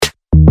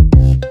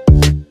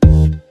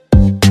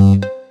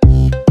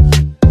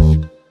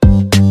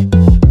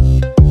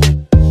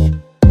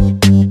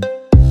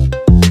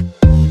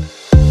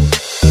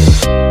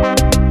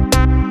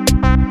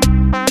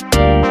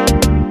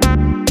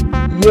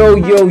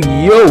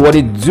Yo, what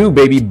it do,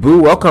 baby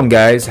boo? Welcome,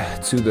 guys,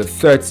 to the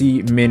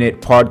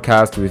 30-minute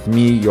podcast with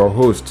me, your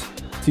host,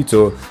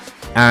 Tito.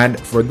 And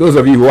for those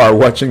of you who are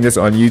watching this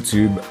on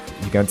YouTube,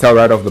 you can tell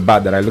right off the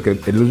bat that I look a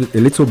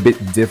little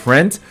bit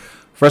different.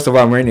 First of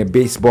all, I'm wearing a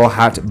baseball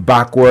hat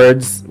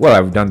backwards. Well,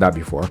 I've done that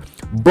before.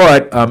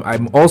 But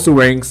I'm also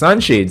wearing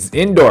sunshades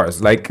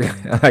indoors, like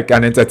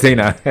an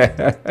entertainer.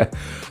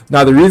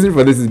 Now, the reason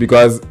for this is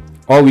because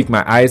all week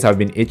my eyes have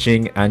been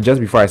itching, and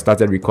just before I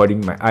started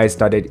recording, my eyes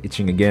started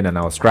itching again and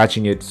I was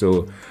scratching it.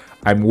 So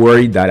I'm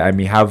worried that I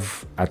may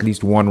have at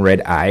least one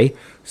red eye.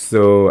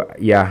 So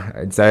yeah,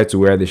 I decided to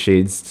wear the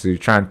shades to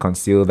try and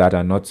conceal that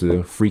and not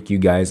to freak you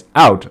guys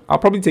out. I'll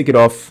probably take it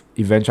off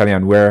eventually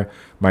and wear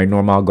my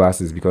normal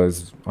glasses,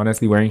 because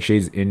honestly, wearing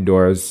shades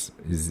indoors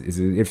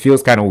it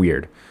feels kind of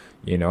weird.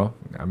 You know,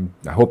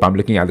 I hope I'm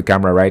looking at the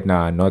camera right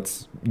now and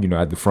not,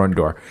 at the front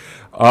door.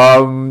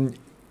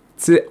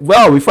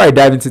 Well, before I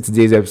dive into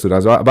today's episode, I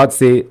was about to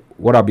say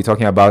what I'll be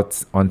talking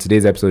about on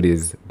today's episode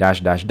is ...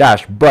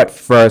 But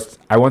first,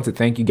 I want to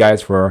thank you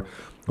guys for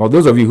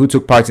those of you who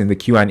took part in the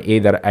Q&A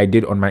that I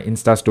did on my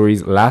Insta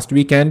stories last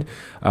weekend.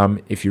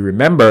 If you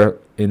remember,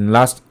 in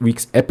last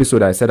week's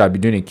episode, I said I'll be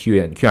doing a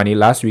Q&A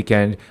last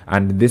weekend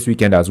and this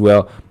weekend as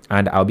well.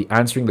 And I'll be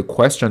answering the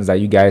questions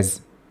that you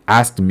guys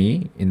asked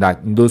me in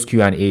those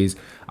Q&As.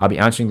 I'll be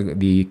answering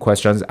the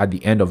questions at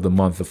the end of the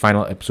month, the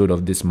final episode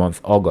of this month,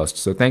 August.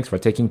 So thanks for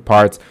taking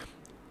part.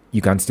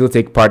 You can still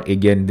take part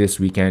again this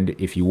weekend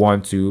if you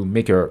want to.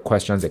 Make your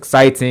questions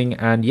exciting.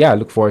 And yeah, I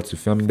look forward to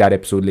filming that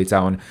episode later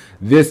on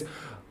this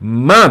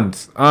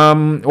month.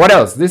 What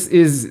else? This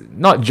is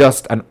not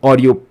just an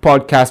audio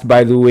podcast,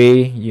 by the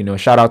way.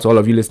 Shout out to all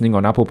of you listening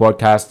on Apple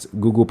Podcasts,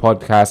 Google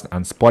Podcasts,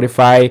 and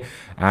Spotify,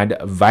 and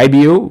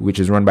Vibio, which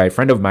is run by a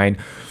friend of mine.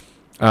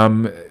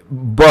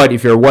 But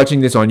if you're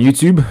watching this on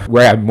YouTube,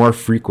 where I'm more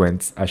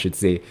frequent, I should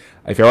say,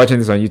 if you're watching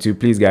this on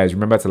YouTube, please guys,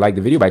 remember to like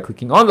the video by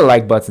clicking on the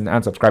like button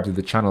and subscribe to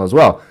the channel as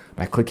well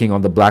by clicking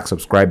on the black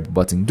subscribe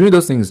button. Doing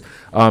those things,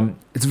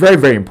 it's very,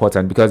 very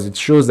important, because it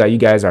shows that you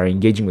guys are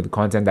engaging with the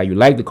content, that you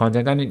like the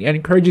content, and it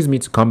encourages me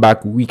to come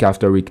back week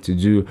after week to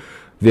do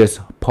this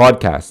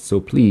podcast. So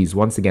please,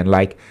 once again,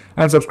 like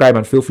and subscribe,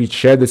 and feel free to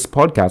share this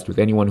podcast with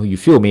anyone who you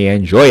feel may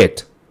enjoy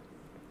it.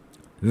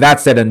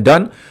 That said and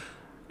done,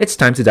 it's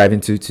time to dive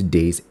into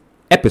today's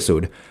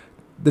episode.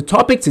 The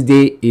topic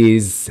today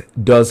is,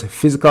 does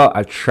physical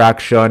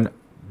attraction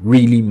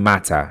really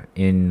matter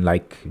in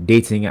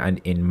dating and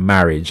in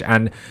marriage?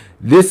 And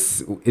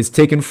this is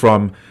taken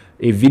from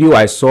a video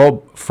I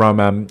saw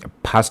from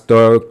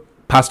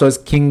Pastors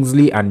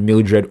Kingsley and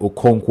Mildred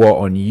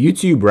Okonkwo on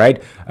YouTube,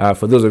 right?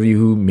 For those of you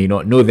who may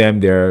not know them,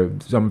 they're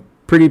some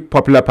pretty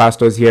popular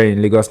pastors here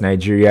in Lagos,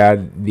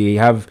 Nigeria. They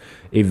have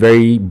a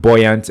very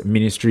buoyant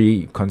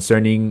ministry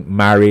concerning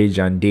marriage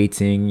and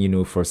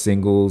dating, for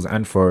singles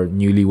and for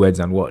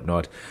newlyweds and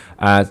whatnot.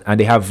 And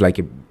they have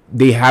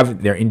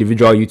their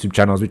individual YouTube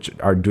channels, which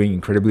are doing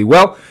incredibly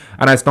well.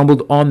 And I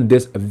stumbled on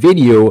this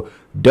video,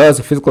 does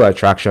physical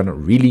attraction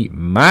really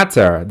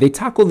matter? They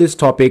tackle this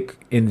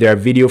topic in their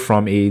video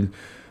from an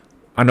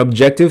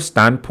objective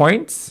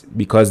standpoint,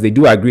 because they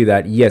do agree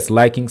that yes,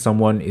 liking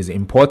someone is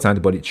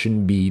important, but it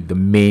shouldn't be the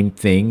main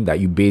thing that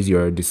you base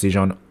your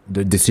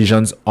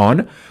decisions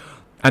on.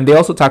 And they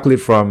also tackle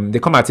it they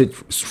come at it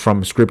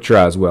from scripture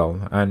as well.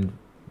 And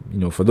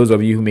for those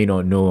of you who may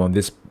not know, on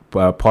this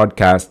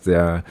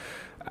podcast,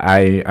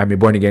 I'm a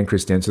born again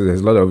Christian, so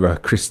there's a lot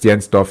of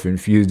Christian stuff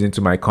infused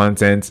into my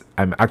content.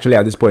 I'm actually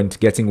at this point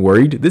getting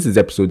worried. This is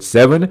episode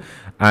 7,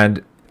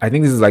 and I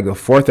think this is the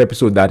 4th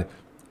episode that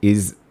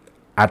is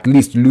at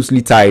least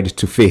loosely tied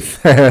to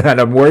faith.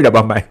 And I'm worried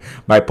about my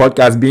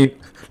podcast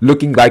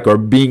looking like or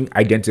being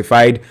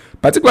identified,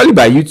 particularly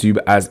by YouTube,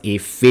 as a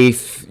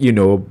faith,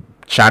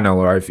 channel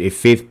or a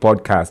faith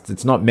podcast.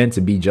 It's not meant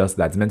to be just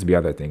that. It's meant to be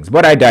other things.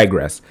 But I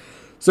digress.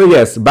 So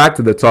yes, back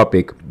to the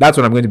topic. That's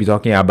what I'm going to be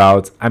talking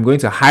about. I'm going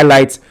to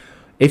highlight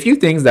a few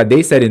things that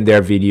they said in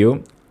their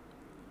video.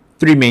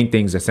 3 main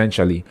things,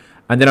 essentially.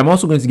 And then I'm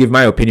also going to give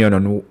my opinion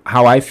on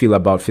how I feel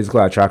about physical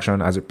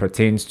attraction as it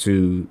pertains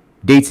to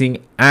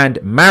dating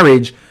and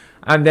marriage.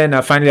 And then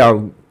finally,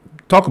 I'll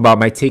talk about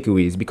my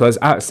takeaways, because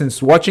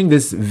since watching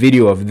this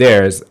video of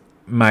theirs,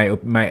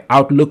 my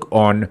outlook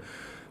on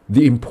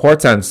the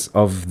importance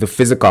of the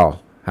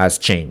physical has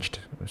changed.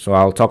 So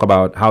I'll talk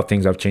about how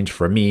things have changed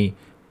for me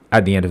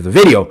at the end of the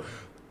video.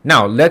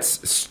 Now,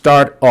 let's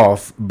start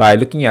off by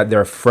looking at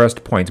their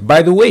first point.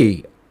 By the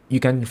way, you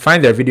can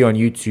find their video on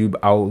YouTube.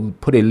 I'll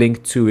put a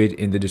link to it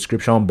in the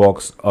description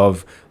box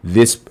of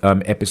this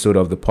episode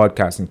of the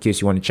podcast in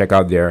case you want to check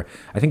out I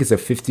think it's a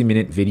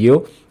 50-minute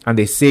video, and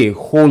they say a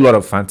whole lot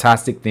of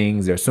fantastic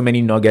things. There's so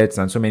many nuggets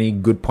and so many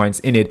good points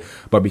in it,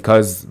 but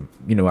because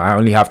I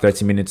only have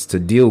 30 minutes to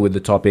deal with the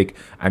topic,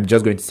 I'm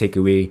just going to take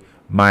away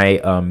my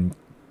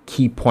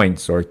key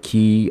points or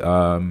key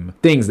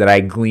things that I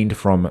gleaned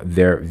from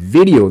their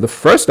video. The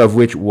first of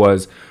which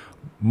was,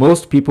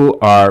 most people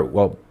are,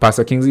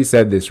 Pastor Kingsley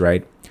said this,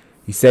 right?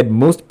 He said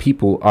most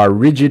people are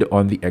rigid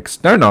on the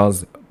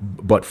externals,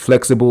 but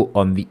flexible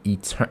on the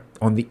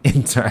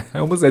I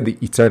almost said the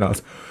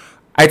eternals.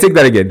 I take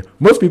that again.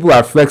 Most people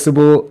are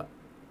flexible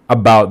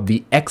about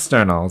the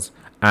externals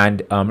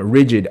and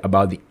rigid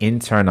about the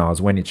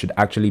internals, when it should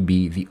actually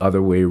be the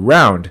other way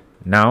around.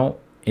 Now,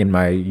 in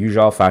my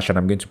usual fashion,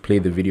 I'm going to play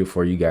the video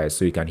for you guys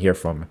so you can hear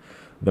from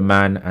the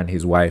man and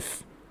his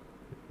wife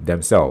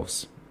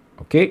themselves.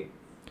 Okay?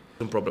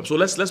 Problem. So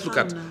let's look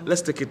at,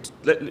 let's take it,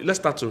 let's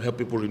start to help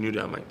people renew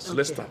their minds. So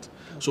let's start.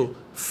 So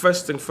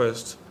first thing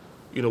first,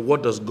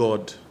 what does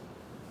God,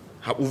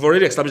 we've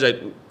already established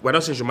that we're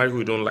not saying you marry who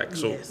you don't like.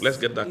 So let's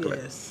get that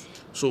clear.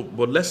 So,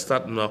 but let's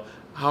start now.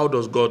 How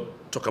does God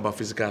talk about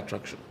physical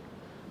attraction?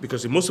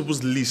 Because in most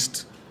people's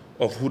list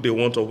of who they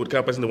want or what kind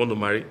of person they want to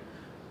marry,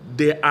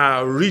 they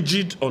are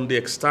rigid on the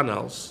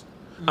externals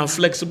and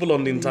flexible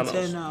on the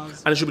internals.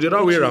 And it should be the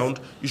other way around.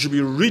 You should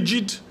be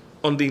rigid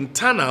on the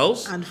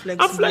internals and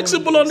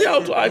flexible on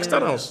the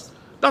externals.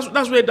 That's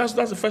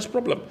the first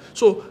problem.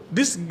 So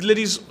these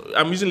ladies,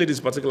 I'm using ladies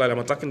particularly, I'm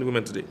attacking the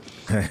women today.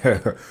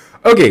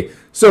 Okay,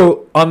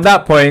 so on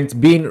that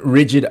point, being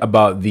rigid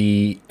about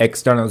the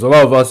externals, a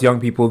lot of us young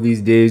people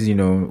these days,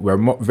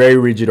 we're very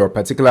rigid or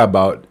particular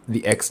about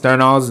the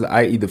externals,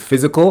 i.e. the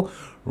physical,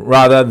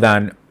 rather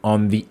than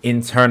on the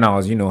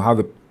internals, how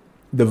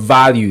the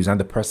values and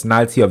the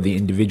personality of the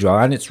individual.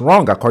 And it's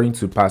wrong, according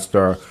to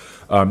Pastor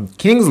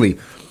Kingsley.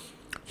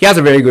 He has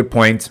a very good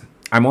point.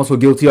 I'm also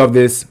guilty of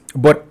this,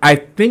 but I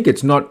think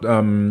it's not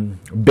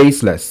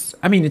baseless.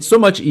 I mean, it's so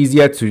much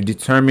easier to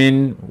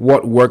determine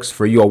what works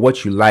for you or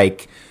what you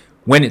like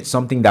when it's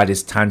something that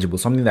is tangible,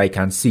 something that you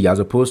can see, as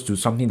opposed to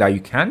something that you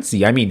can't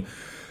see. I mean,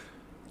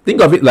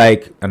 think of it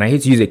like, and I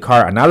hate to use a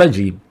car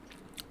analogy,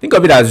 think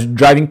of it as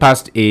driving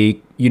past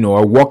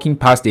or walking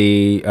past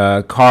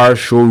a car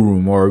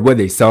showroom or where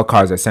they sell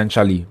cars,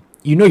 essentially.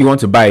 You want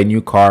to buy a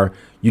new car.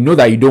 You know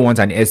that you don't want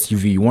an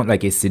SUV. You want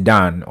like a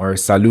sedan or a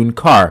saloon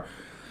car.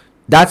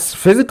 That's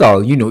physical,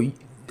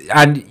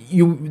 and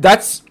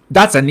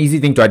that's an easy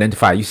thing to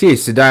identify. You see a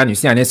sedan, you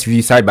see an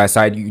SUV side by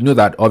side. You know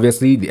that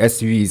obviously the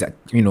SUV is,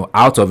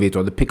 out of it,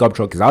 or the pickup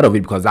truck is out of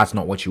it, because that's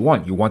not what you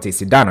want. You want a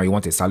sedan or you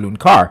want a saloon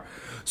car.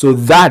 So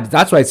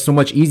that's why it's so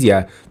much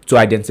easier to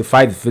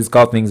identify the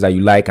physical things that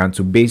you like and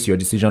to base your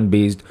decision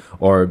based,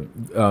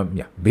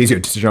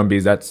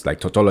 that's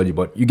like tautology,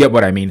 but you get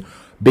what I mean,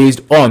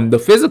 based on the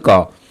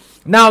physical.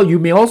 Now, you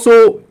may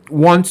also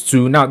want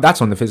to, now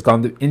that's on the physical.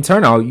 On the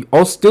internal, you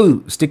all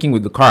still sticking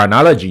with the car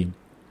analogy.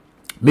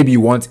 Maybe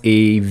you want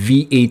a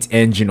V8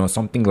 engine or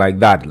something like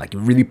that, like a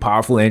really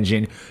powerful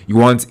engine. You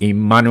want a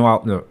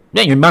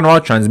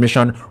manual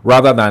transmission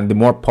rather than the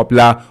more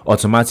popular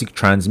automatic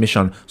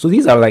transmission. So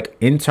these are like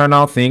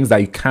internal things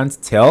that you can't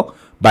tell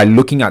by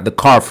looking at the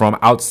car from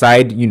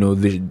outside, on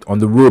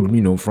the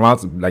road, from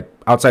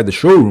outside the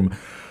showroom.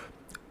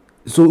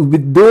 So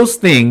with those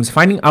things,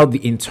 finding out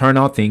the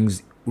internal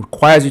things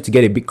requires you to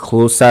get a bit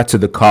closer to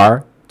the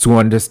car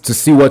to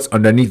see what's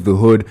underneath the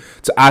hood,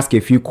 to ask a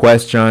few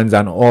questions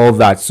and all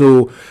that.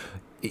 So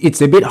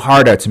it's a bit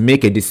harder to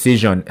make a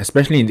decision,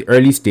 especially in the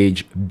early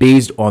stage,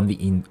 based on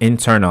the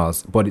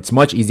internals, but it's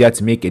much easier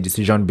to make a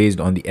decision based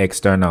on the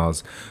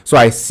externals. So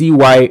I see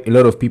why a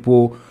lot of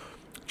people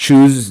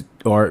choose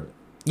who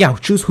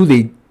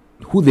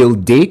they'll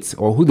date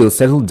or who they'll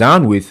settle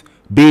down with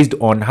based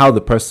on how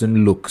the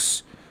person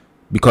looks,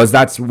 because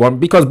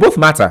because both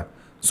matter.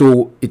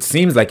 So it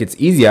seems like it's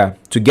easier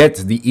to get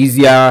the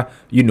easier,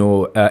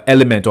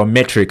 element or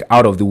metric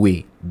out of the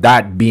way,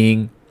 that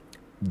being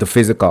the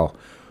physical.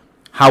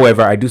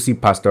 However, I do see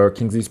Pastor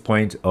Kingsley's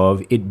point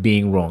of it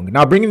being wrong.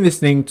 Now, bringing this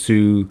thing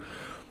to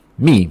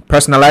me,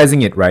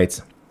 personalizing it, right?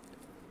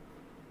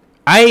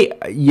 I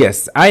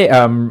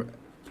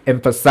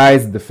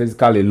emphasize the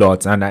physical a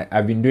lot, and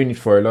I've been doing it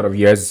for a lot of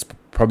years.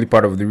 Probably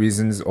part of the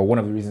reasons, or one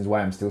of the reasons why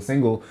I'm still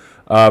single.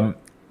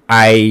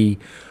 I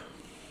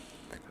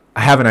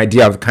have an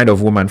idea of the kind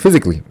of woman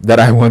physically that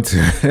I want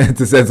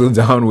to settle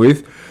down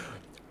with,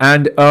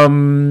 and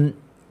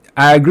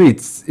I agree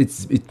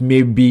it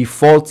may be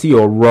faulty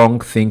or wrong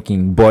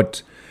thinking,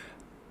 but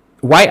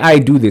why I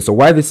do this, or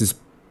why this is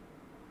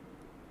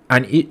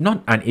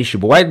not an issue,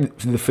 but why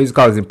the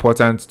physical is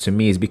important to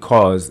me, is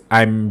because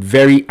I'm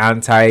very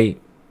anti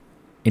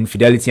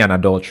infidelity and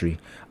adultery.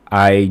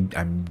 I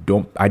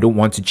don't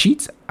want to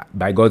cheat.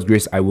 By God's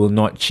grace, I will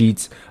not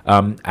cheat.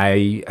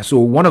 So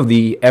one of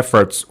the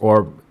efforts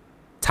or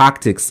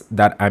tactics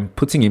that I'm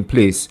putting in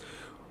place,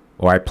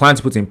 or I plan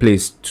to put in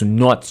place to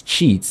not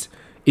cheat,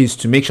 is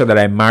to make sure that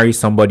I marry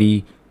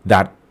somebody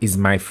that is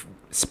my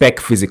spec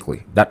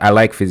physically, that I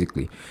like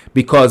physically.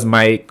 Because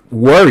my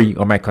worry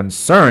or my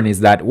concern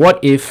is that,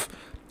 what if,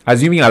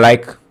 assuming I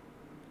like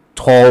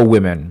tall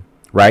women,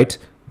 right?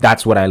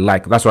 That's what I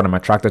like. That's what I'm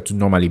attracted to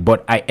normally.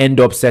 But I end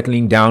up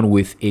settling down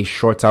with a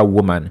shorter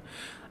woman.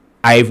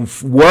 I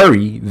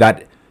worry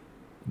that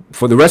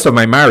for the rest of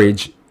my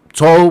marriage,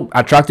 tall,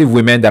 attractive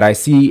women that I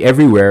see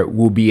everywhere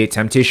will be a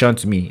temptation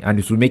to me, and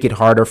it will make it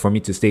harder for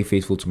me to stay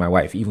faithful to my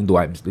wife, even though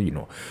I'm,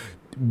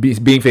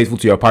 being faithful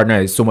to your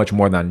partner is so much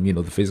more than,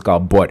 the physical.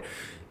 But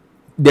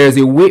there's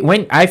a way,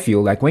 when I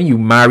feel like when you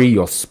marry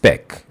your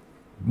spec,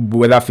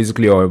 whether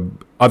physically or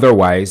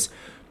otherwise,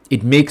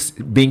 it makes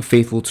being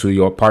faithful to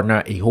your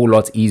partner a whole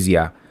lot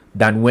easier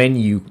than when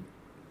you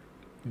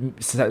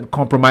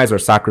compromise or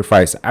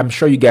sacrifice. I'm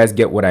sure you guys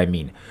get what I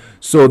mean.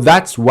 So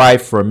that's why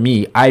for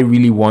me, I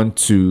really want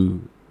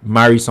to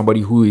marry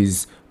somebody who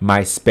is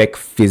my spec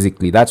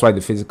physically. That's why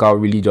the physical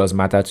really does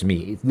matter to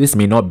me. This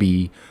may not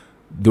be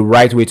the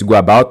right way to go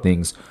about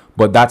things,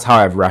 but that's how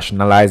I've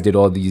rationalized it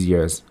all these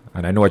years.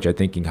 And I know what you're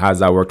thinking. How's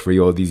that worked for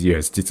you all these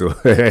years, Tito?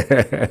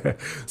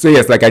 So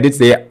yes, like I did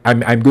say,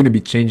 I'm going to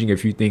be changing a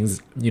few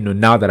things,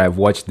 now that I've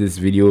watched this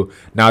video,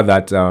 now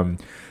that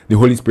the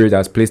Holy Spirit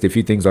has placed a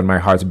few things on my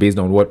heart based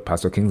on what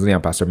Pastor Kingsley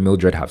and Pastor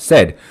Mildred have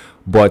said.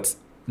 But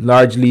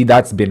largely,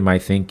 that's been my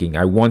thinking.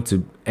 I want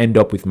to end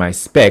up with my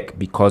spec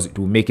because it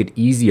will make it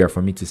easier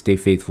for me to stay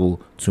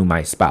faithful to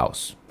my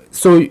spouse.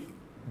 So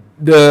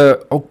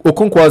the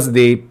Okonkwas,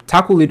 they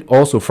tackle it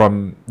also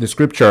from the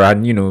scripture,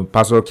 and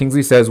Pastor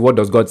Kingsley says, what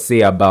does God say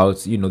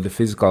about the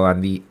physical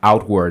and the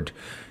outward?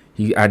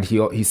 He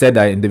said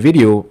that in the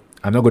video.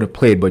 I'm not going to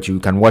play it, but you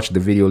can watch the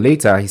video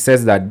later. He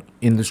says that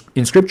in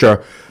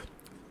scripture,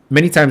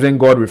 many times when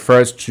God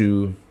refers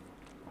to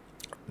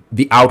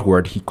the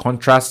outward, he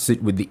contrasts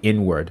it with the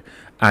inward,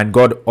 and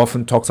God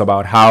often talks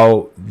about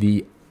how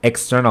the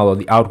external or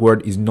the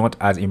outward is not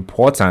as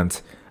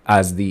important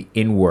as the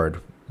inward.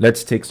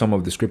 Let's take some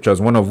of the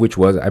scriptures, one of which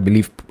was, I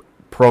believe,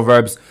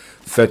 Proverbs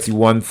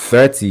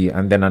 31:30,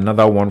 and then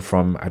another one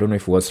from, I don't know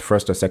if it was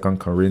 1st or 2nd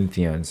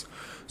Corinthians.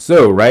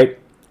 So, right,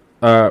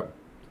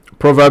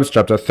 Proverbs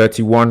chapter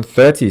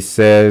 31:30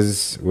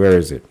 says, where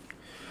is it?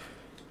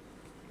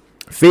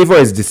 Favor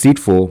is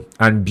deceitful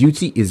and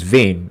beauty is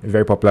vain. A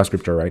very popular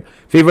scripture, right?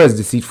 Favor is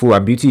deceitful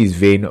and beauty is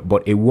vain,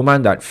 but a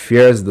woman that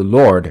fears the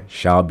Lord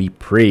shall be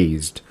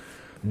praised.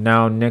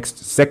 Now, next,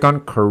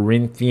 2nd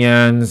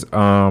Corinthians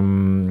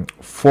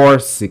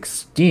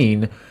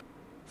 4:16.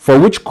 For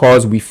which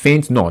cause we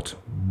faint not,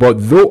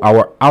 but though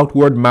our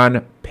outward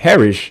man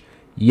perish,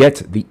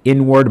 yet the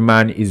inward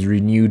man is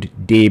renewed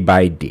day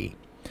by day.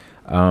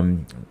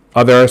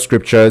 Other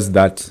scriptures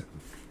that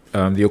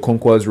the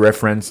Okonkwas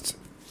referenced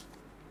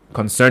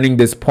concerning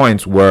this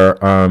point were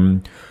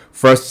 1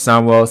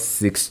 Samuel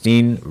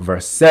 16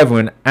 verse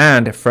 7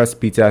 and 1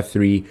 Peter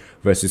 3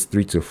 verses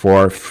 3 to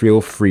 4.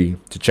 Feel free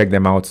to check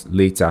them out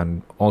later.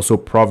 And also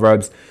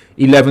Proverbs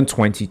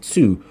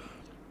 11:22.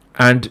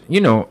 And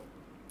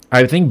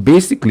I think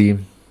basically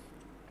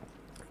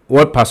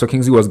what Pastor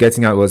Kingsley was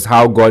getting at was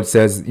how God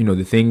says,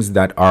 the things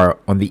that are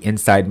on the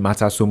inside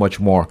matter so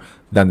much more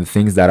than the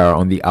things that are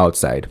on the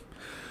outside.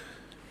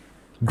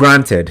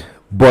 Granted,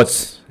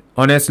 but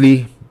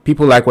honestly,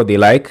 people like what they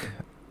like,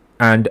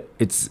 and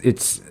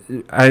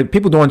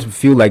people don't want to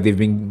feel like they've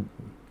been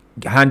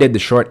handed the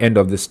short end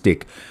of the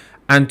stick.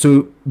 And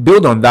to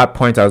build on that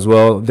point as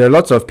well, there are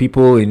lots of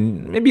people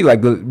in maybe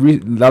like the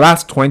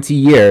last 20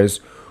 years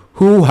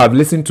who have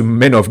listened to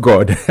men of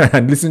God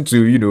and listened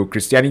to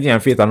Christianity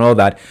and faith and all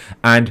that,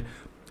 and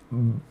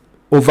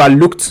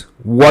overlooked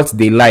what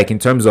they like in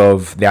terms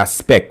of their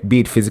spec, be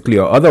it physically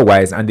or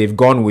otherwise, and they've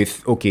gone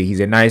with, okay, he's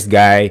a nice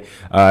guy,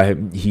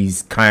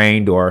 he's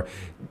kind, or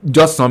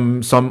just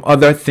some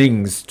other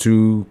things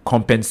to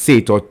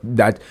compensate or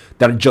that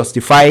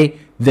justify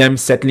them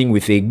settling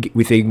with a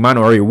man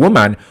or a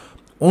woman,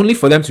 only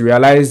for them to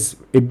realize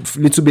a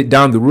little bit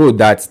down the road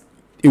that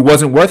it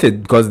wasn't worth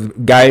it because the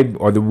guy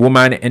or the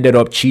woman ended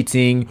up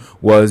cheating,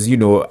 was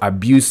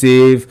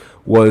abusive,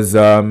 was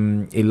a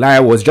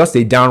liar, was just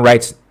a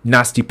downright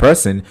nasty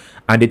person,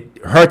 and it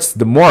hurts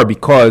the more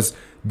because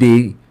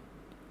they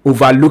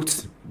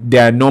overlooked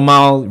their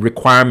normal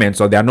requirements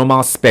or their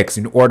normal specs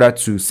in order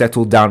to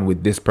settle down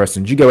with this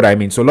person. Do you get what I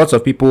mean? So lots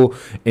of people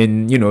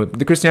in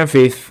the Christian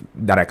faith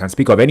that I can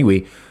speak of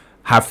anyway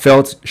have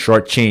felt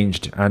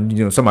shortchanged,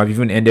 and some have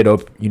even ended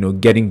up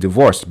getting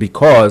divorced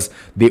because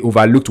they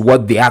overlooked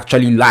what they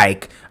actually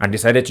like and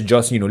decided to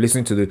just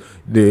listen to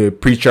the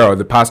preacher or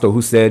the pastor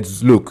who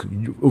says, look,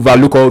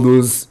 overlook all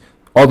those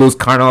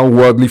carnal,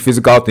 worldly,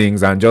 physical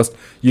things and just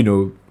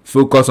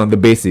focus on the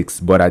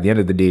basics. But at the end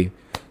of the day,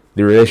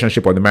 the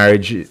relationship or the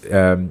marriage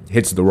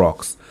hits the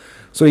rocks.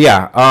 So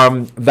yeah,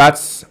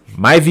 that's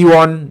my view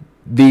on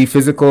the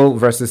physical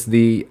versus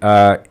the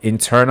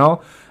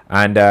internal,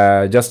 and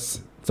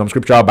just some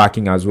scriptural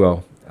backing as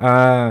well.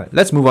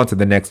 Let's move on to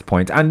the next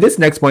point. And this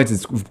next point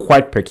is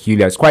quite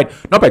peculiar. It's quite,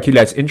 not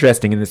peculiar, it's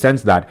interesting in the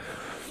sense that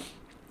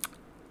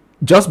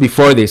just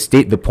before they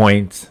state the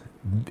point,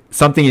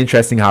 something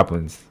interesting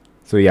happens.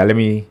 So yeah, let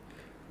me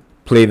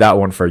play that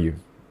one for you.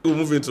 We'll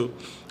move into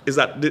is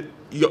that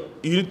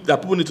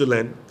that people need to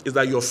learn is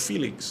that your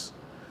feelings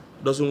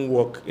doesn't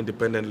work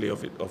independently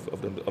of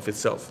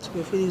itself. So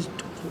your feelings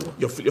don't work.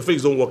 Your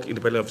feelings don't work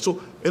independently of it.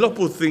 So a lot of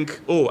people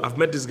think, oh, I've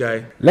met this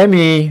guy. Let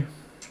me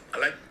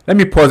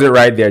pause it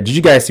right there. Did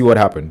you guys see what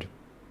happened?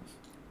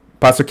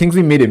 Pastor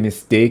Kingsley made a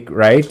mistake,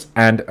 right?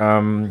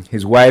 And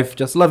his wife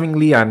just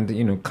lovingly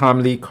and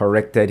calmly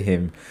corrected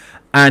him.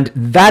 And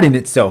that in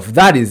itself,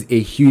 that is a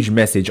huge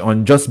message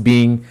on just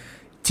being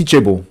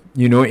teachable,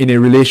 in a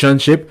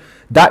relationship.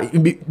 That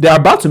they're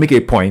about to make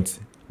a point,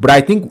 but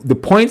I think the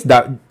point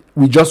that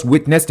we just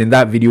witnessed in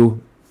that video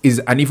is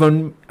an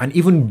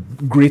even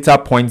greater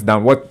point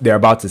than what they're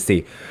about to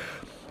say.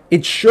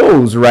 It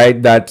shows,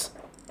 right, that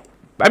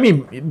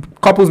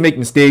couples make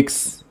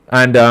mistakes,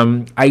 and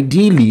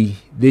ideally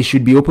they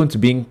should be open to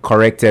being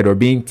corrected or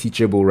being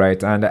teachable,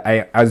 right? And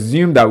I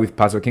assume that with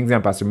Pastor Kingsley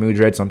and Pastor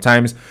Mildred,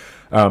 sometimes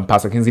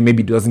Pastor Kingsley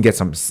maybe doesn't get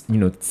some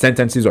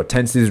sentences or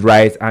tenses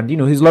right, and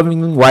his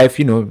loving wife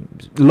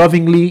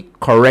lovingly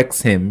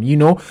corrects him.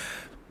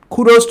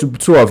 Kudos to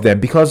two of them,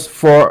 because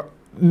for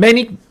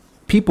many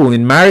people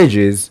in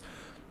marriages,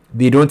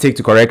 they don't take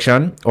to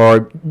correction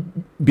or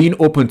being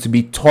open to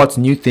be taught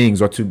new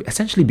things or to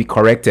essentially be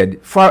corrected.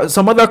 For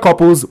some other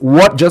couples,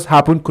 what just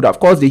happened could have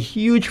caused a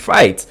huge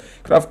fight,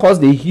 could have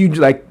caused a huge,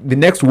 like, the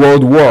next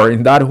world war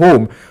in that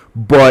home.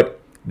 But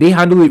they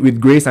handle it with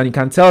grace, and you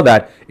can tell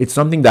that it's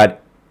something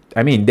that,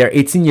 they're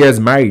 18 years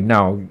married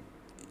now.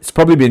 It's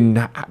probably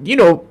been,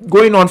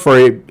 going on for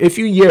a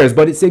few years,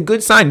 but it's a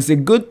good sign. It's a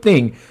good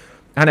thing.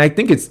 And I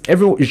think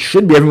it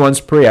should be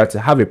everyone's prayer to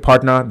have a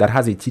partner that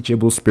has a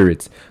teachable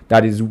spirit,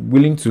 that is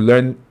willing to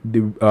learn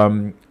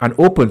and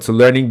open to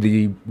learning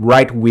the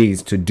right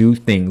ways to do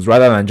things,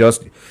 rather than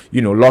just,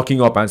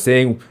 locking up and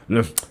saying,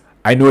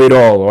 I know it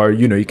all, or,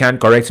 you can't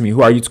correct me.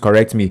 Who are you to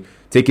correct me?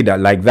 Take it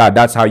like that.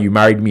 That's how you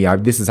married me.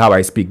 This is how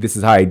I speak. This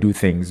is how I do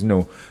things.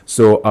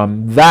 So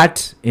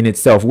that in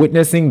itself,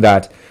 witnessing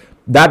that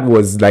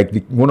was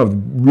like one of the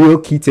real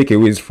key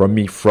takeaways from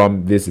me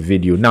from this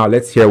video. Now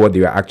let's hear what they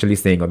were actually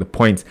saying, or the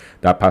point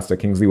that Pastor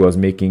Kingsley was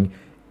making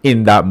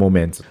in that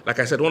moment. Like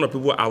I said, one of the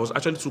people, I was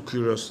actually too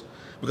curious,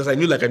 because I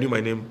knew my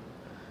name,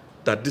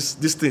 that this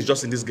thing is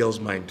just in this girl's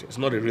mind. It's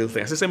not a real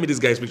thing. I said, send me this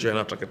guy's picture and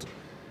I'll track it.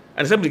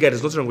 And I sent me the guy.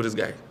 There's nothing wrong with this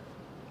guy.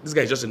 This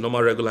guy is just a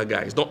normal, regular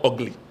guy. He's not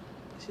ugly.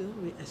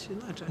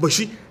 But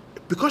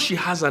because she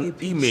has an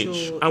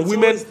image,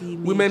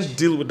 and women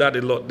deal with that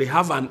a lot. They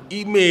have an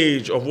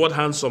image of what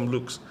handsome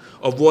looks,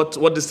 of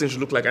what this thing should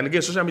look like. And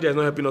again, social media is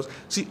not helping us.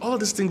 See, all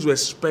these things we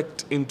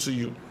expect into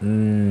you.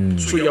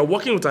 So you're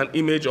working with an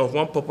image of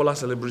one popular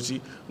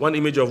celebrity, one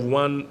image of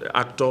one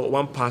actor,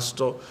 one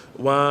pastor,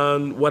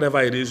 one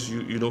whatever it is,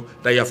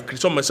 that you have.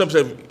 Some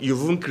say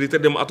you've even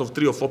created them out of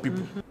 3 or 4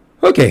 people.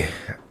 Okay.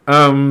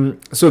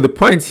 So the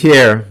point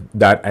here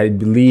that I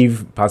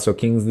believe Pastor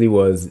Kingsley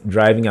was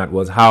driving at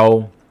was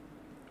how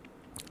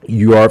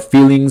your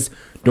feelings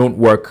don't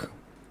work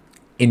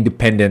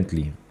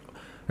independently.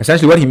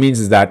 Essentially, what he means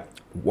is that,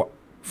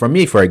 for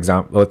me, for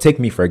example, or take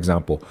me for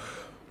example,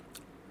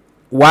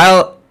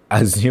 while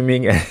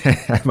assuming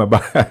I'm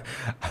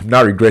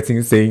not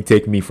regretting saying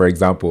take me for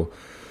example.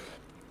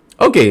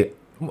 Okay,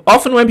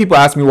 often when people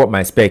ask me what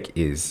my spec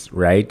is,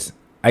 right,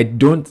 I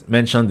don't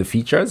mention the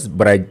features,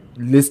 but I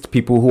list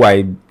people who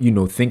I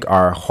think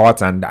are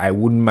hot and I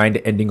wouldn't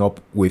mind ending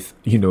up with,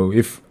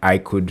 if I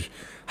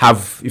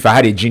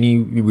had a genie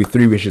with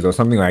 3 wishes or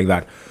something like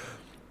that.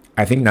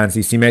 I think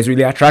Nancy Sima is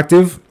really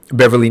attractive,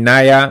 Beverly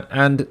Naya,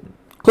 and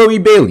Chloe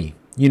Bailey.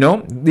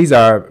 These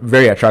are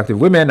very attractive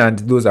women, and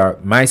those are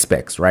my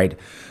specs, right?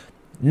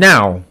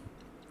 Now,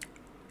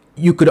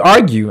 you could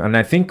argue, and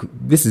I think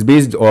this is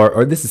based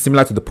or this is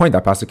similar to the point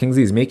that Pastor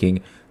Kingsley is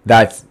making,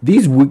 that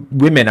these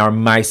women are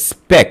my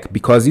spec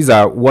because these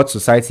are what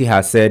society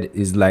has said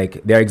is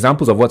like, they're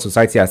examples of what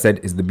society has said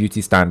is the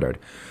beauty standard.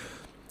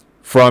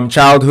 From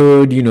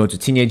childhood, to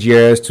teenage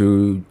years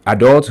to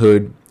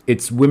adulthood,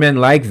 it's women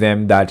like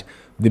them that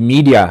the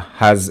media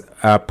has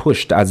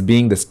pushed as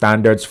being the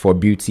standards for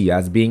beauty,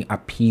 as being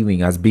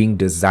appealing, as being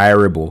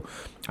desirable.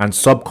 And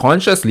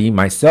subconsciously,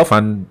 myself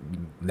and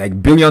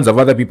like billions of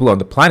other people on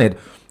the planet,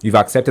 you've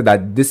accepted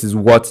that this is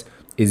what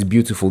is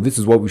beautiful. This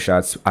is what we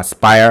should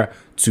aspire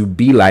to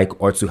be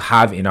like or to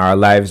have in our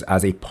lives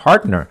as a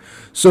partner.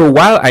 So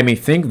while I may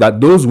think that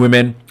those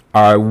women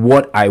are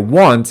what I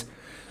want,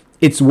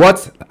 it's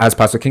what, as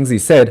Pastor Kingsley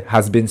said,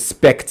 has been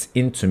specced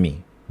into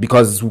me.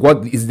 Because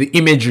what is the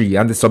imagery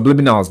and the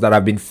subliminals that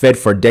have been fed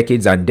for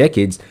decades and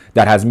decades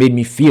that has made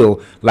me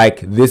feel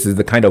like this is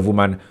the kind of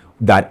woman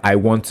that I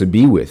want to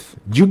be with.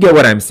 Do you get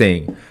what I'm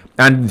saying?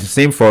 And the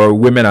same for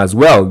women as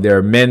well. There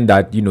are men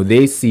that,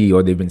 they see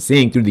or they've been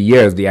seeing through the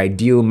years, the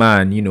ideal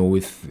man,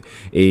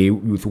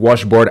 with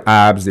washboard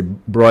abs, a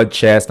broad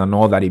chest and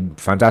all that, a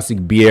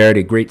fantastic beard,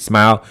 a great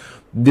smile.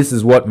 This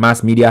is what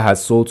mass media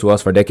has sold to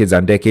us for decades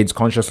and decades,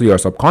 consciously or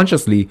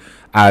subconsciously,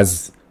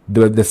 as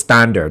the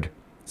standard.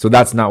 So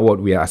that's not what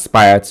we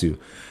aspire to.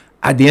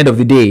 At the end of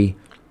the day,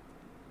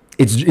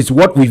 it's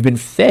what we've been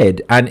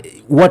fed. And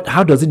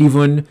how does it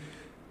even...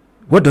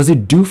 what does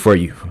it do for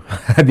you?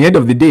 At the end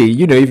of the day,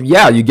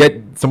 if you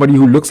get somebody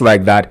who looks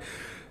like that,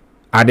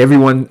 and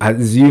everyone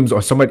assumes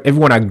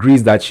everyone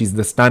agrees that she's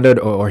the standard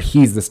or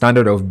he's the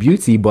standard of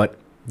beauty, but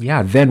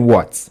then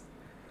what?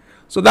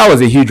 So that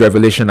was a huge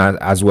revelation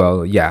as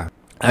well. And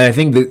I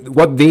think that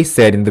what they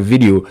said in the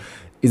video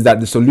is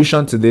that the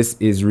solution to this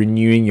is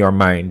renewing your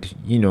mind.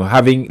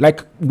 Having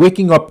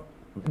waking up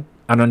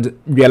and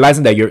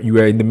realizing that you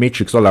were in the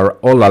matrix all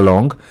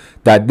along,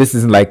 that this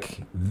isn't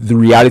like the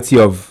reality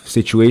of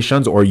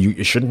situations, or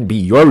it shouldn't be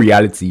your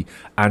reality,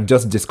 and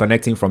just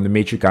disconnecting from the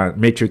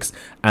matrix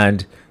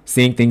and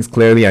seeing things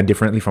clearly and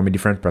differently from a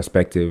different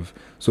perspective.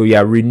 So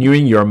yeah,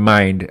 renewing your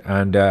mind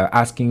and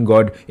asking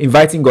God,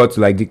 inviting God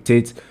to like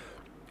dictate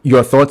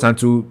your thoughts and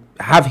to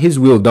have his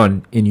will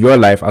done in your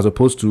life as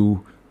opposed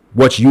to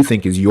what you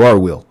think is your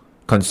will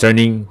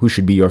concerning who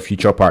should be your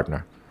future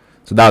partner.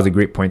 So that was a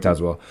great point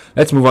as well.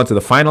 Let's move on to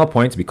the final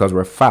point because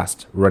we're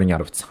fast running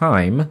out of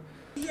time.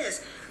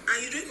 Yes,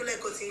 and you don't even like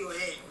cutting your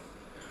hair.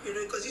 You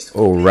know, because you used to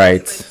Oh,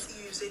 right. You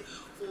say,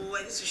 oh,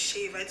 I need to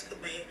shave, I need to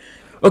cut my hair.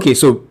 Okay,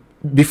 so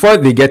before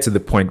they get to the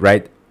point,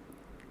 right?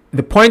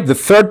 The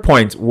third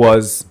point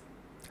was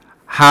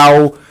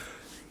how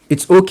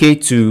it's okay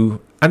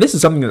to, and this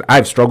is something that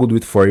I've struggled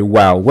with for a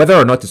while, whether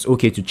or not it's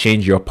okay to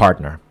change your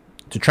partner,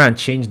 to try and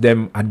change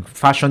them and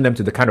fashion them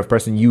to the kind of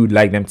person you would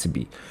like them to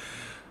be.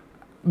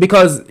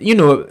 Because, you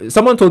know,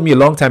 someone told me a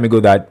long time ago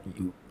that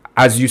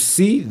as you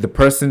see the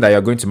person that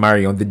you're going to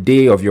marry on the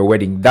day of your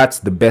wedding, that's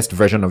the best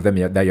version of them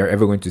that you're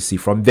ever going to see.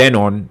 From then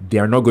on, they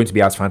are not going to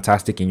be as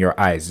fantastic in your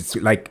eyes. It's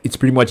like, it's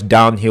pretty much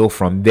downhill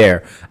from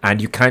there.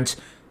 And you can't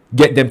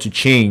get them to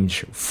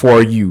change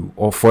for you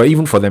or for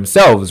even for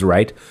themselves,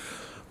 right?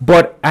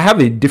 But I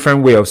have a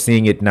different way of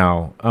seeing it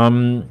now.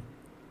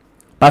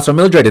 Pastor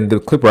Mildred, in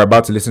the clip we're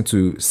about to listen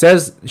to,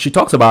 says, she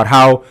talks about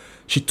how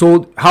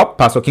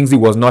Pastor Kingsley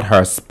was not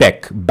her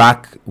spec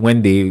back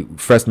when they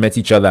first met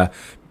each other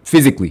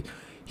physically.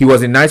 He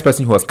was a nice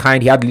person who was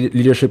kind. He had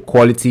leadership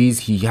qualities.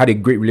 He had a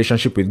great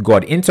relationship with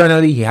God.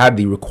 Internally, he had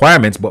the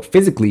requirements, but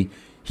physically,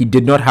 he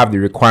did not have the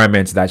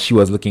requirements that she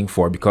was looking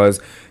for because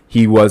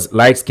he was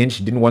light-skinned.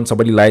 She didn't want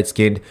somebody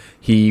light-skinned.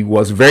 He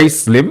was very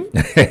slim.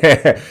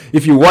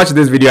 If you watch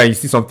this video and you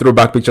see some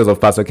throwback pictures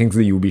of Pastor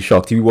Kingsley, you'll be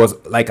shocked. He was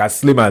like as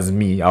slim as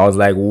me. I was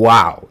like,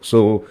 wow.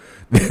 So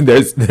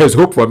there's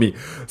hope for me.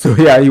 So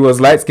yeah, he was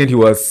light-skinned. He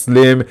was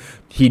slim.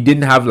 She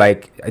didn't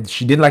like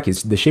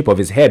the shape of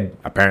his head,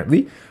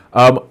 apparently.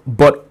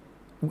 But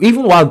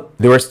even while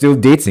they were still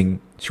dating,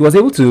 she was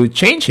able to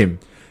change him.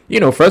 You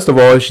know, first of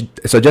all, she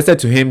suggested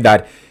to him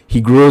that he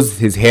grows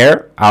his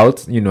hair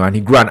out, you know, and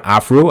he grew an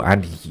afro,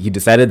 and he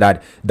decided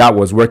that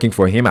was working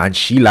for him, and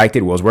she liked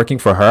it was working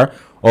for her.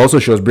 Also,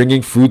 she was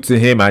bringing food to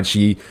him, and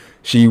she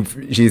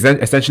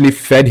essentially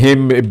fed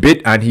him a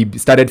bit, and he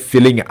started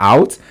filling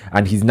out,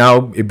 and he's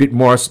now a bit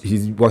more.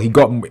 He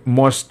got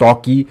more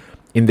stocky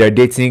in their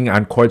dating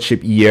and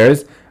courtship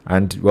years,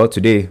 and well,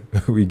 today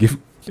we give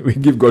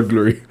God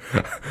glory.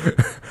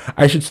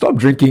 I should stop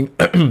drinking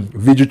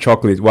Viju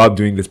chocolate while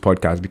doing this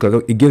podcast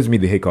because it gives me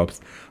the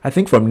hiccups. I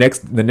think from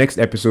the next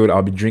episode,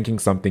 I'll be drinking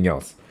something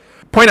else.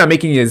 Point I'm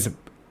making is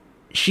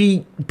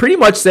she pretty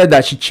much said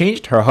that she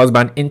changed her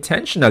husband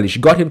intentionally. She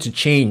got him to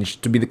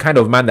change to be the kind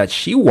of man that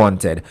she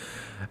wanted.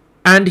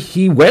 And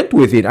he went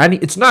with it. And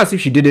it's not as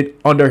if she did it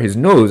under his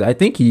nose. I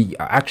think he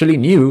actually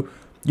knew,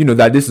 you know,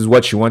 that this is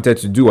what she wanted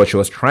to do, what she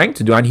was trying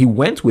to do. And he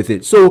went with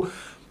it. So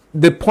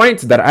the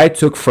point that I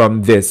took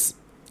from this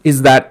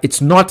is that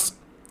it's not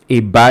a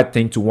bad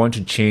thing to want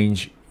to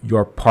change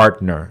your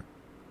partner.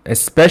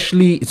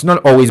 Especially, it's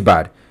not always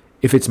bad.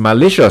 If it's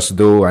malicious,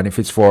 though, and if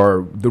it's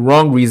for the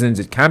wrong reasons,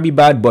 it can be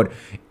bad. But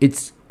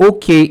it's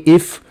okay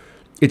if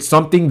it's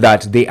something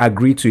that they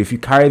agree to. If you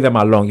carry them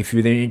along, if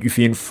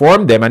you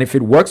inform them, and if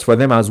it works for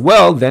them as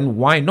well, then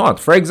why not?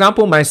 For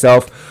example,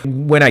 myself,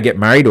 when I get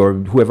married or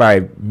whoever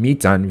I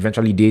meet and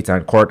eventually date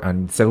and court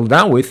and settle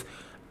down with,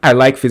 I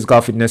like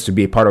physical fitness to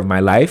be a part of my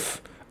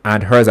life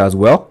and hers as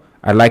well.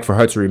 I like for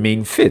her to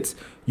remain fit,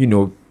 you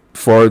know,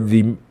 for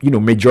the, you know,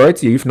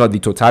 majority, if not the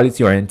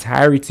totality or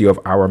entirety of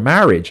our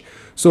marriage.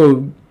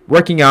 So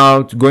working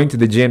out, going to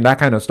the gym, that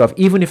kind of stuff,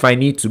 even if I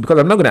need to, because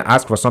I'm not going to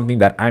ask for something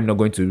that I'm not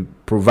going to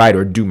provide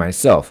or do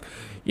myself.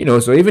 You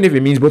know, so even if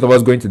it means both of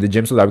us going to the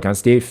gym so that we can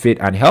stay fit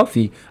and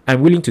healthy,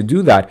 I'm willing to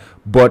do that.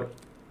 But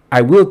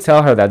I will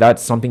tell her that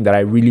that's something that I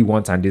really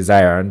want and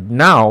desire. And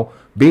now,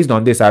 based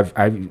on this,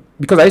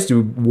 because I used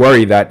to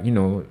worry that, you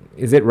know,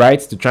 is it right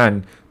to try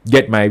and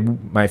get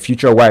my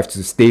future wife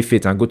to stay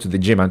fit and go to the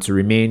gym and to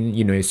remain,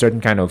 you know, a certain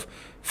kind of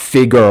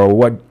figure or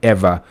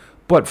whatever.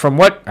 But from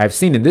what I've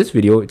seen in this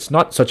video, it's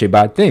not such a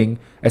bad thing,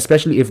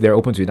 especially if they're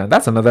open to it. And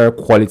that's another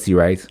quality,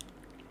 right,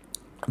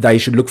 that you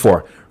should look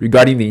for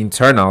regarding the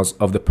internals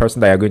of the person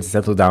that you're going to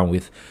settle down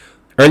with.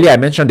 Earlier, I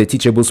mentioned the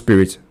teachable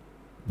spirit.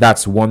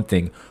 That's one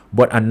thing.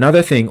 But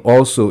another thing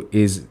also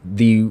is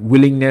the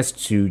willingness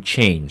to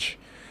change.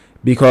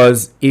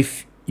 Because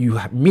if you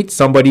meet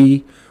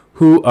somebody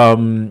who,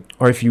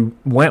 or if you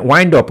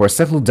wind up or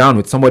settle down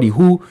with somebody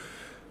who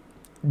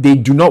they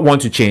do not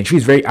want to change, who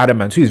is very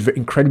adamant, who is very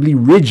incredibly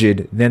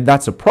rigid, then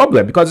that's a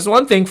problem. Because it's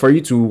one thing for you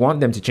to want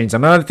them to change,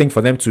 another thing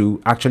for them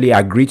to actually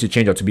agree to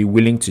change or to be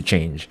willing to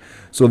change.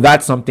 So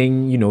that's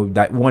something, you know,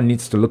 that one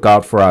needs to look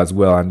out for as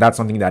well. And that's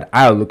something that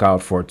I'll look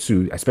out for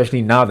too,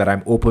 especially now that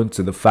I'm open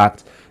to the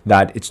fact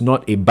that it's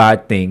not a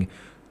bad thing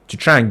to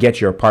try and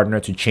get your partner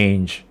to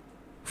change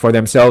for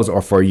themselves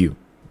or for you,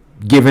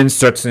 given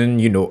certain,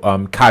 you know,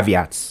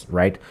 caveats,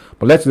 right?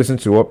 But let's listen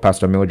to what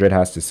Pastor Mildred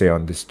has to say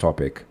on this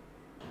topic.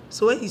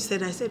 So when he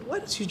said, I said, why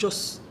don't you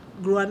just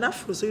grow an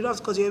afro, so you don't have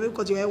to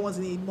cut your hair once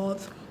in a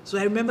month. So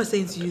I remember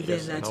saying to you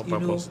then that,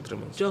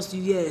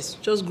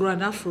 just grow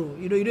an afro.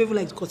 You don't even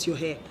like to cut your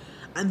hair.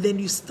 And then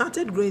you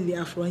started growing the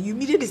afro and you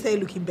immediately started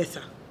looking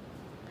better.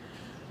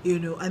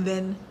 And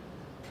then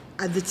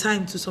at the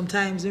time,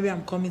 sometimes maybe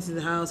I'm coming to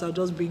the house, I'll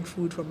just bring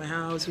food from my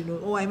house,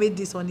 oh, I made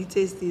this one, it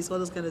tastes this, all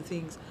those kind of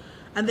things.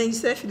 And then you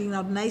start feeling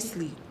out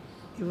nicely,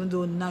 even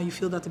though now you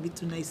feel that a bit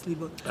too nicely,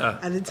 but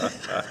at the time,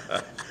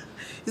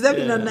 you start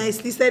feeling out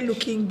nicely, start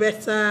looking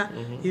better,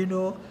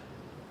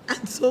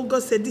 And so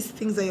God said, these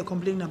things that you're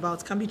complaining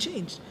about can be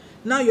changed.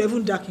 Now you're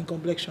even dark in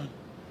complexion.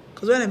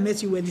 Because when I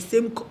met you, we're the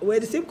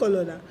same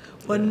color now.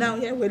 But now,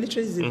 we're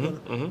literally the same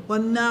color.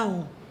 But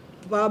now,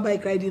 power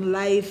bike riding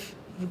life,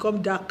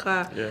 become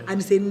darker, and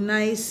it's a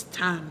nice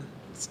tan.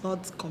 It's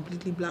not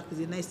completely black,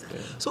 it's a nice tan.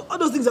 So all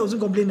those things I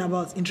wasn't complaining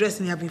about,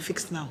 interestingly, have been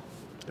fixed now.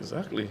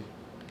 Exactly.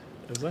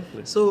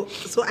 So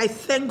I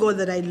thank God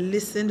that I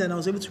listened and I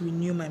was able to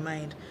renew my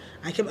mind.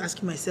 I kept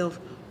asking myself,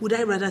 would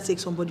I rather take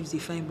somebody who's a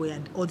fine boy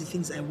and all the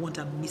things I want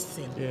are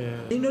missing? Yeah.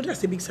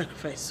 That's a big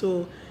sacrifice.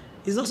 So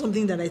it's not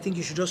something that I think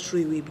you should just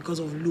throw away because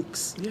of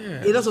looks.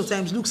 Yeah. A lot of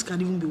times looks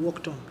can't even be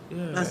worked on.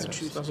 Yeah. That's the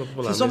truth.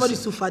 If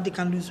somebody's too fat, they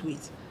can lose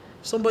weight.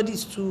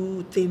 Somebody's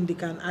too thin, they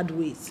can add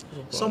weight.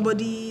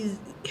 Somebody's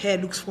hair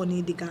looks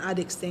funny, they can add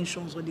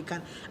extensions, or they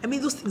can.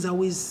 Those things are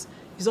always.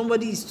 If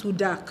somebody is too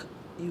dark,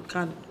 you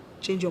can't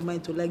change your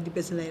mind to like the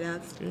person like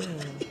that.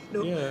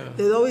 Yeah.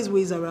 There's always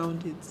ways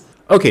around it.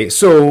 Okay,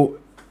 so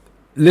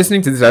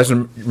listening to this, I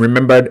just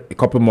remembered a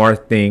couple more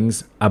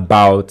things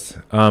about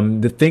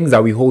the things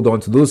that we hold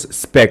on to, those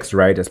specs,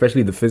 right?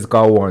 Especially the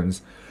physical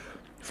ones.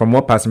 From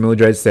what Pastor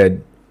Mildred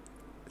said,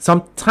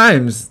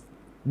 sometimes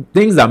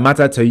things that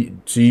mattered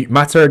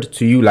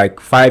to you like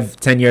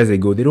 5-10 years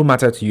ago, they don't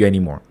matter to you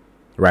anymore,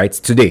 right?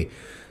 Today,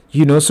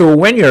 so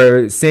when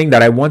you're saying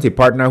that I want a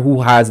partner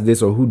who has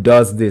this or who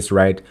does this,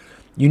 right?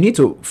 You need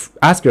to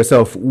ask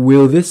yourself,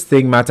 will this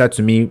thing matter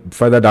to me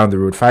further down the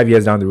road, 5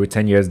 years down the road,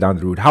 10 years down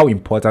the road? How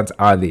important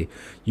are they?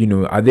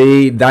 Are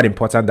they that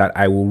important that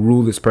I will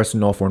rule this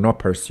person off or not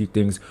pursue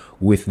things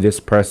with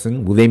this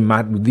person? Will they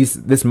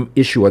this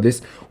issue or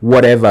this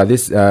whatever,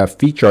 this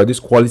feature or this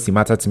quality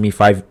matter to me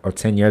 5 or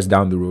 10 years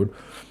down the road?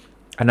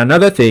 And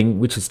another thing,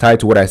 which is tied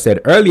to what I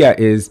said earlier,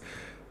 is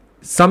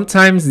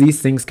sometimes these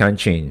things can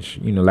change,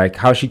 like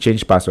how she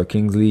changed Pastor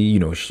Kingsley.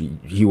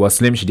 He was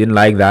slim, she didn't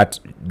like that.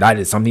 That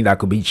is something that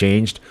could be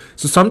changed.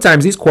 So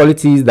sometimes these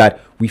qualities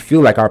that we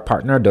feel like our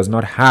partner does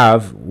not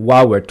have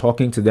while we're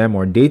talking to them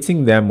or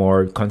dating them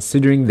or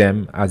considering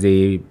them as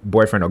a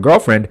boyfriend or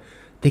girlfriend,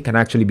 they can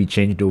actually be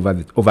changed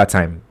over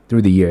time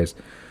through the years.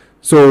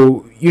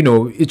 So,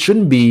 it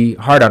shouldn't be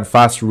hard and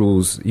fast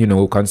rules,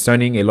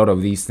 concerning a lot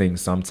of these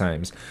things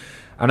sometimes.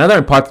 Another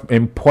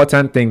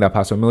important thing that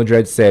Pastor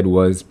Mildred said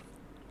was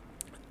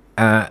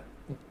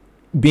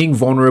being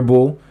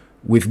vulnerable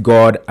with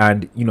God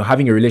and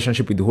having a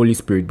relationship with the Holy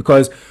Spirit,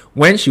 because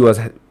when she was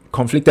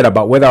conflicted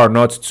about whether or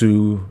not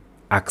to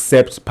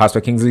accept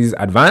Pastor Kingsley's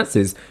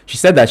advances, she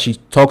said that she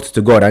talked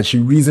to God and she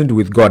reasoned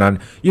with God, and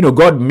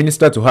God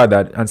ministered to her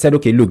that and said,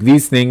 okay, look,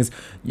 these things,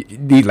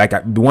 like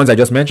the ones I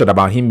just mentioned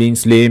about him being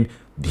slim,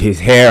 his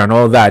hair and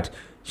all that,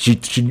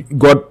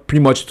 God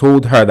pretty much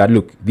told her that,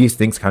 look, these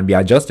things can be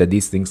adjusted,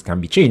 these things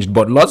can be changed.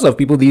 But lots of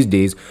people these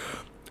days,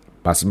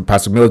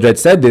 Pastor Mildred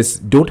said this,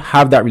 don't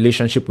have that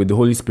relationship with the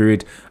Holy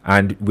Spirit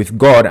and with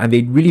God, and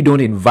they really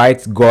don't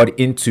invite God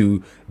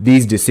into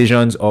these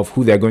decisions of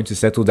who they're going to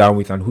settle down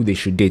with and who they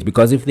should date.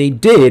 Because if they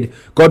did,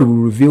 God will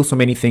reveal so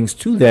many things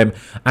to them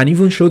and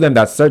even show them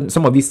that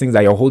some of these things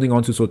that you're holding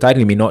on to so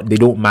tightly they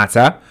don't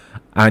matter,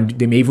 and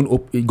they may even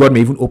God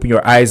may even open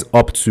your eyes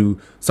up to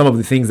some of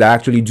the things that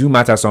actually do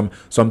matter, some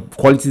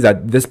qualities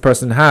that this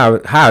person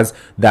has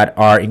that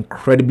are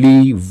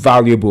incredibly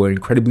valuable and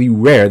incredibly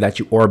rare that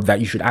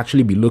you should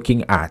actually be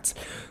looking at.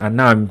 And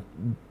now I'm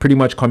pretty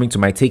much coming to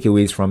my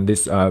takeaways from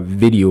this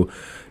video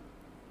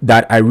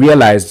that I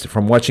realized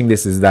from watching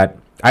this is that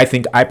I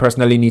think I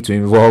personally need to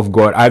involve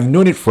God. I've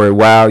known it for a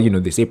while.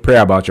 They say pray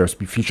about your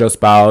future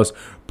spouse,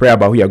 pray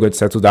about who you're going to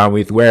settle down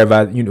with,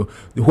 wherever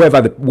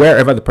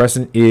the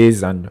person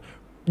is, and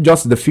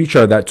just the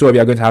future that two of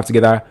you are going to have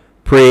together.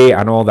 Pray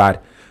and all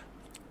that.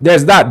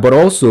 There's that, but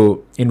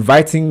also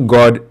inviting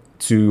God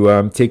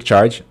to take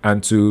charge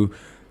and to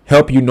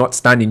help you not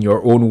stand in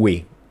your own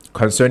way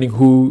concerning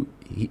who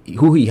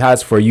he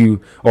has for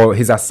you, or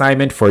his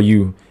assignment for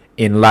you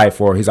in life,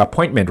 or his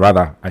appointment,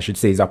 rather, I should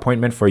say, his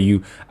appointment for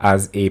you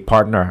as a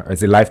partner,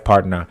 as a life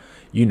partner.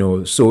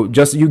 So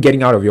just you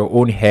getting out of your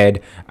own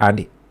head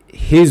and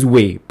his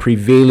way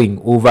prevailing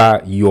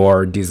over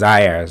your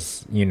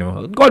desires.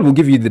 God will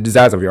give you the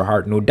desires of your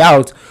heart, no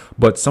doubt,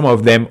 but some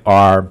of them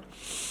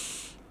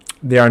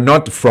they are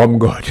not from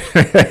God.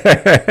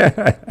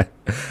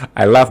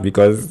 I laugh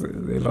because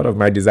a lot of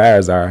my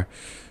desires are,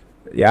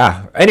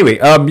 anyway,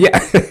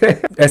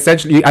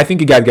 essentially, I think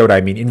you guys get what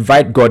I mean.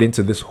 Invite God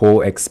into this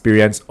whole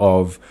experience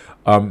of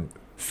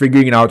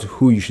figuring out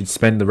who you should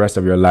spend the rest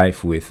of your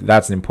life with.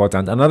 That's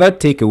important. Another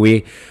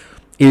takeaway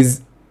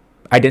is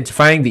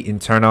identifying the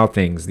internal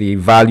things, the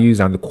values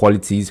and the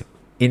qualities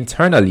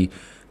internally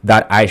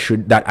that I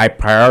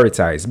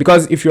prioritize.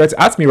 Because if you were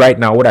to ask me right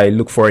now what I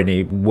look for in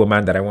a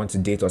woman that I want to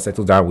date or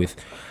settle down with,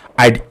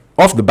 I'd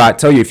off the bat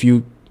tell you a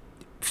few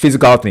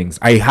physical things.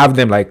 I have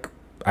them like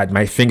at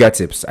my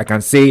fingertips. I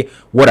can say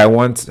what I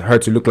want her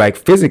to look like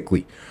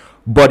physically.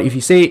 But if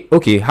you say,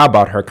 okay, how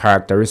about her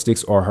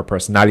characteristics or her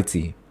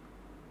personality?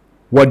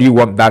 What do you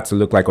want that to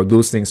look like, or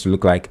those things to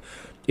look like?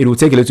 It will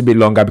take a little bit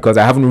longer because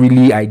I haven't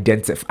really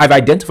I've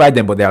identified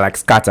them, but they're like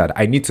scattered.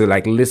 I need to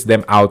like list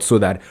them out so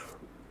that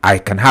I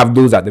can have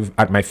those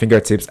at my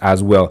fingertips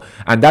as well.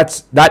 And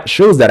that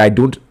shows that I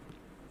don't,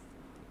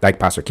 like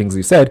Pastor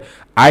Kingsley said,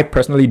 I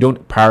personally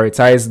don't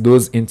prioritize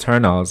those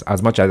internals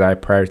as much as I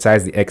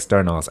prioritize the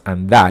externals.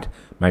 And that,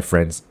 my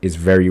friends, is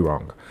very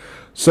wrong.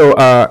 So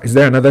is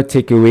there another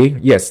takeaway?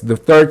 Yes, the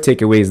third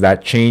takeaway is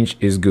that change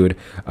is good.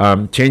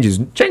 Change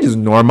is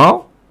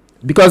normal,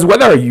 because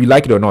whether you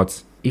like it or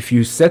not, if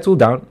you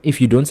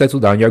don't settle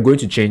down, you're going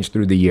to change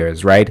through the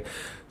years, right?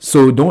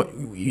 So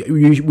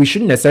we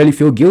shouldn't necessarily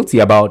feel guilty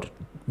about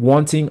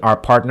wanting our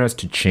partners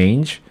to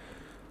change,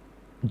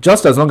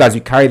 just as long as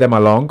you carry them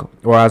along,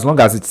 or as long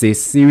as it's a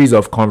series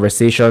of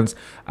conversations,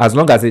 as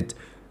long as it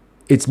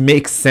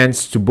makes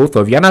sense to both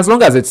of you, and as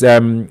long as it's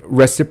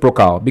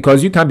reciprocal,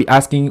 because you can't be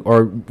asking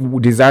or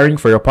desiring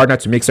for your partner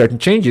to make certain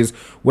changes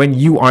when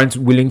you aren't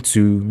willing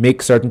to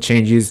make certain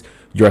changes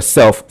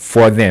yourself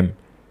for them.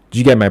 Do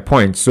you get my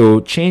point?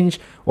 So change,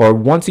 or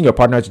wanting your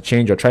partner to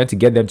change or trying to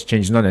get them to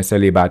change, is not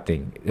necessarily a bad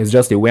thing. It's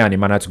just a way and a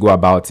manner to go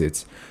about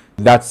it.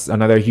 That's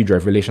another huge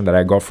revelation that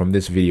I got from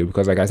this video,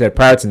 because like I said,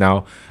 prior to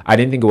now, I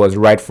didn't think it was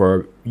right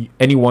for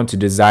anyone to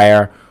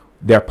desire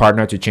their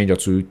partner to change, or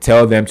to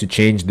tell them to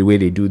change the way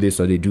they do this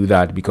or they do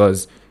that,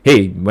 because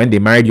hey, when they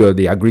married you or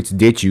they agreed to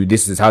date you,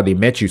 this is how they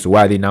met you, so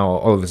why are they now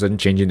all of a sudden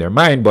changing their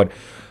mind? But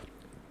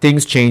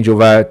things change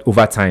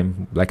over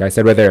time. Like I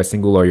said, whether you're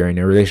single or you're in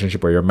a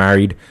relationship or you're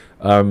married.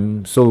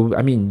 So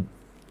I mean,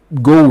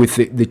 go with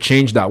the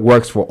change that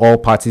works for all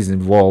parties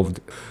involved.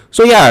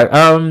 So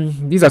yeah,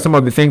 these are some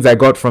of the things I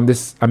got from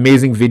this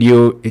amazing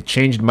video. It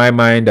changed my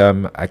mind.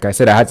 Like I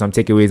said, I had some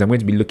takeaways. I'm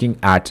going to be looking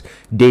at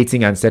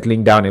dating and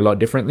settling down a lot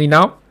differently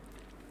now.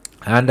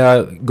 And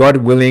God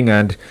willing,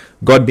 and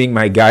God being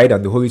my guide,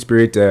 and the Holy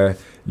Spirit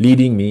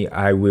leading me,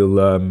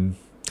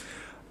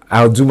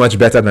 I'll do much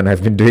better than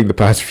I've been doing the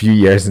past few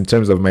years in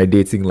terms of my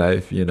dating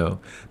life. You know,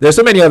 there's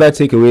so many other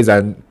takeaways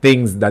and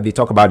things that they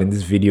talk about in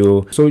this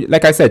video. So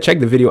like I said, check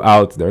the video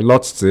out. There are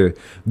lots to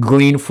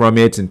glean from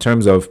it in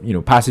terms of, you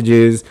know,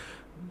 passages,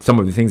 some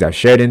of the things I've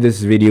shared in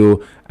this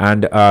video,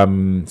 and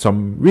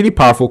some really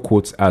powerful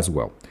quotes as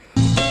well.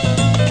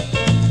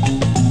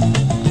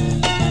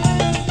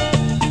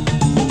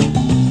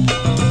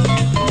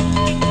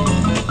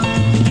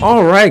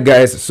 All right,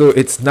 guys, so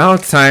it's now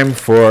time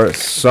for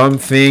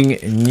something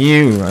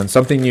new, and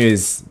something new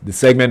is the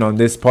segment on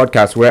this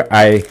podcast where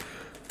I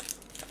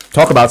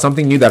talk about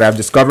something new that I've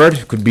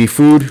discovered. Could be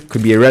food,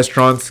 could be a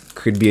restaurant,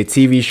 could be a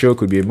TV show,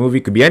 could be a movie,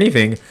 could be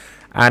anything,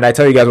 and I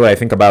tell you guys what I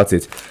think about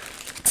it.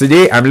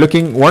 Today I'm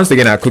looking once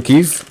again at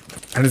cookies,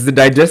 and it's the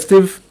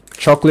digestive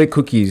chocolate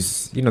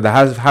cookies, you know,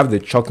 that have the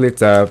chocolate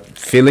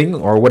filling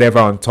or whatever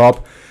on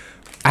top.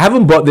 I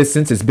haven't bought this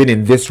since it's been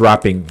in this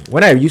wrapping.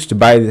 When I used to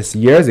buy this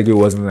years ago, it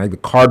was in like the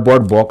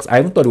cardboard box. I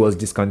even thought it was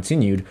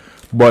discontinued.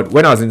 But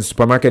when I was in the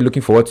supermarket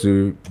looking for what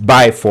to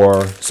buy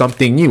for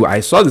something new, I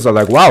saw this. I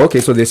was like, wow,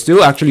 okay, so they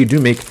still actually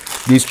do make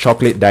these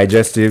chocolate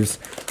digestives,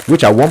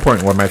 which at one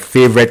point were my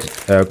favorite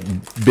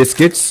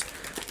biscuits.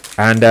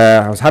 And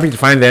I was happy to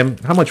find them.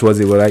 How much was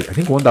it? Well, like, I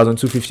think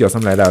 1,250 or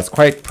something like that. It's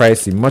quite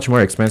pricey, much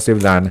more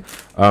expensive than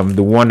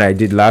the one I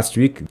did last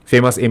week,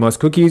 Famous Amos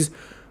cookies.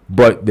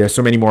 But there's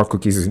so many more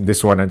cookies in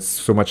this one, and it's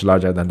so much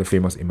larger than the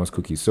Famous Amos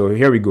cookies. So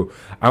here we go.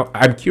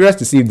 I'm curious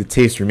to see if the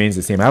taste remains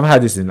the same. I haven't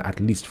had this in at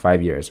least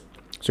 5 years.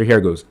 So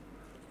here goes.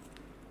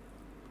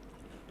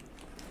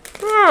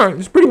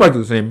 It's pretty much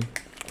the same.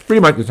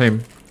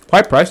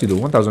 Quite pricey though,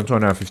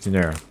 1,250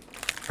 naira.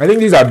 I think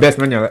these are best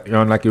when you're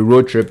on like a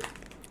road trip.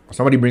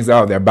 Somebody brings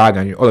out their bag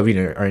and all of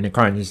you are in the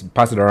car and you just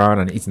pass it around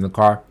and eat in the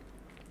car.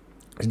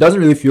 It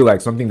doesn't really feel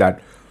like something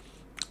that,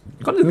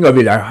 come to think of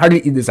it, I hardly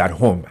eat this at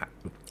home.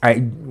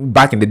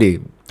 Back in the day,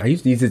 I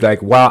used to eat it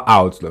like while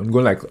out,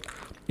 going like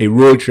a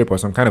road trip or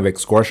some kind of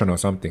excursion or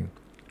something.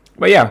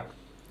 But yeah,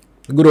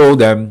 good old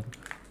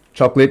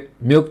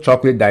milk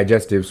chocolate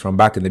digestives from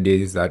back in the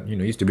days that, you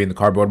know, used to be in the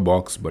cardboard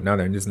box, but now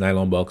they're in this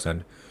nylon box,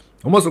 and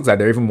almost looks like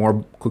there are even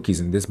more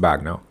cookies in this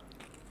bag now.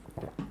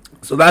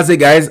 So that's it,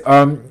 guys.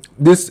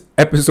 This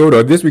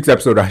week's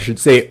episode, I should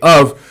say,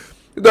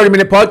 of the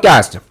 30-minute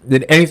podcast.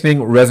 Did anything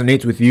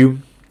resonate with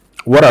you?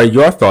 What are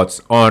your thoughts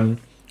on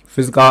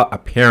physical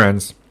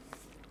appearance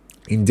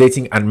in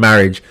dating and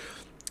marriage?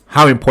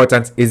 How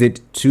important is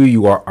it to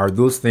you, or are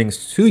those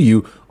things to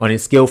you on a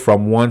scale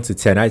from 1 to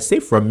 10? I'd say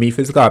from me,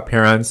 physical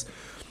appearance,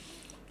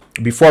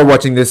 before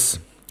watching this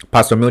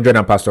Pastor Mildred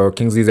and Pastor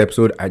Kingsley's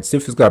episode, I'd say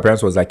physical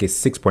appearance was like a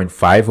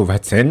 6.5 over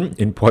 10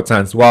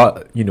 importance,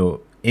 while, you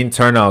know,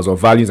 internals or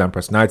values and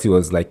personality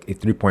was like a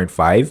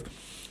 3.5.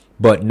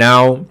 But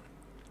now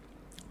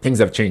things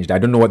have changed. I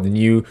don't know what the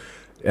new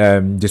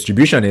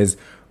distribution is,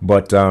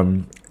 but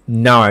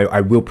now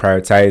I will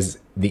prioritize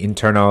the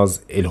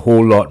internals a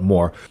whole lot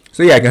more.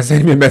 So yeah, you can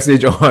send me a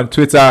message on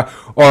Twitter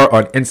or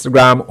on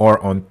Instagram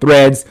or on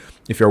Threads.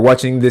 If you're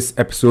watching this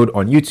episode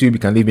on YouTube, you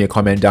can leave me a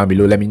comment down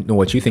below. Let me know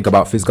what you think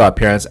about physical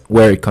appearance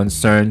where it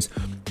concerns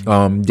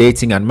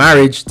dating and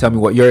marriage. Tell me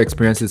what your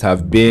experiences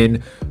have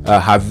been.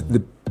 Have the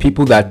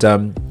people that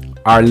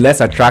are less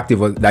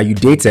attractive or that you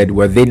dated,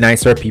 were they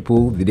nicer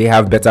people? Did they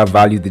have better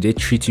value? Did they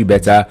treat you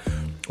better?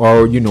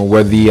 Or, you know,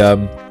 were the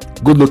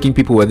good looking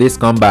people, were they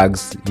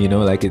scumbags? You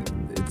know, like it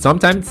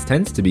sometimes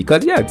tends to be,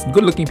 because yeah, it's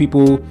good looking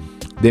people,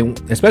 they,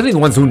 especially the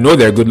ones who know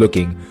they're good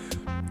looking,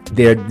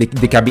 they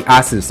can be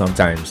asses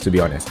sometimes, to be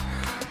honest.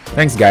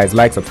 Thanks guys,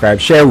 like, subscribe,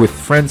 share with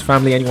friends,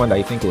 family, anyone that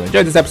you think will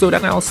enjoy this episode,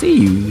 and I'll see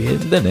you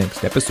in the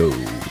next episode.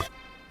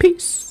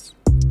 Peace.